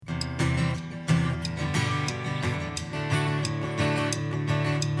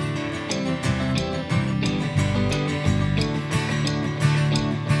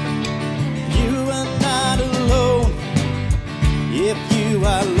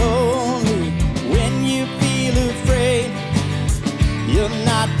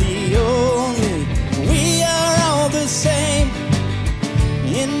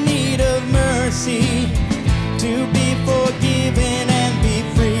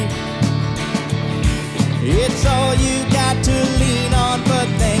is all you got to lean on, but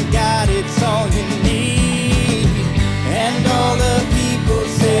thank God it's all you need. And all the people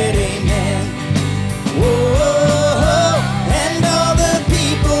said amen. Whoa, and all the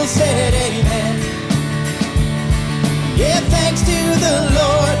people said amen. Give thanks to the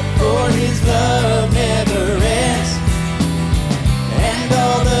Lord, for his love never ends. And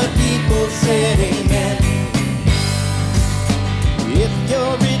all the people said amen. If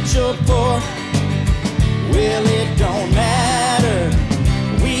you're rich or poor, well, it don't matter.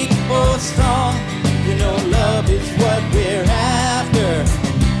 Weak or strong, you know love is what we're after.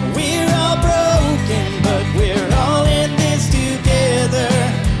 We're all broken, but we're all in this together.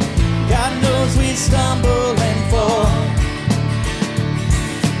 God knows we stumble and fall,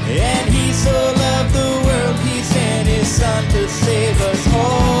 and he so loved the world, he sent his son to save us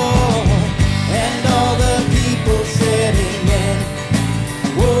all. And all the people said amen.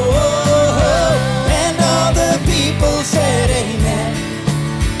 Whoa, and all the people said amen.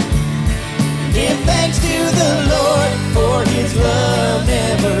 Give thanks to the Lord, for his love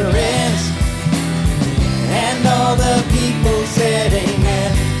never ends. And all the people said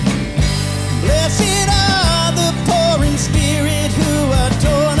amen. Blessed are the poor in spirit who are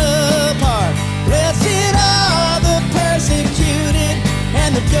torn apart. Blessed are the persecuted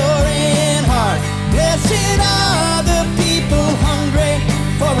and the pure in heart. Blessed are the people hungry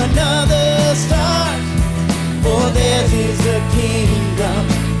for another start. For theirs is the kingdom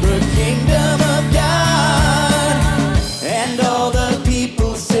of God. And all the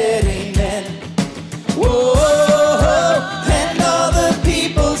people said amen. Whoa, and all the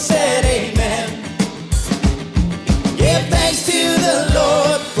people said amen. Give thanks to the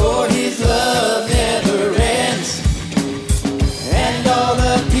Lord, for his love never ends. And all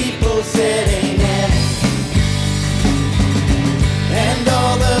the people said amen. And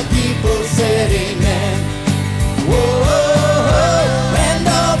all the people said amen. Whoa, and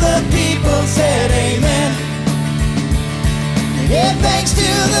all the people said amen. Give thanks to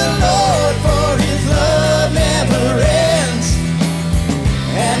the Lord, for his love never ends.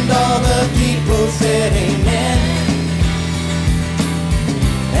 And all the people said amen.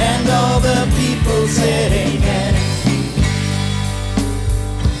 And all the people said amen.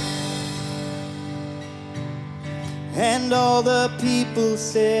 And all the people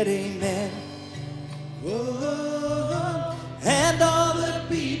said amen. Whoa, and all the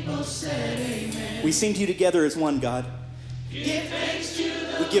people said amen. We sing to you together as one, God. Give thanks to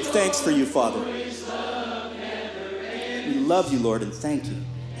the We give thanks for you, Father. For his love never ends. We love you, Lord, and thank you.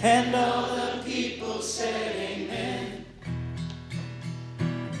 And all the people said amen.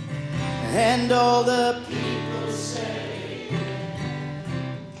 And all the people said amen.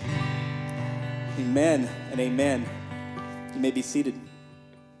 Amen and amen. You may be seated.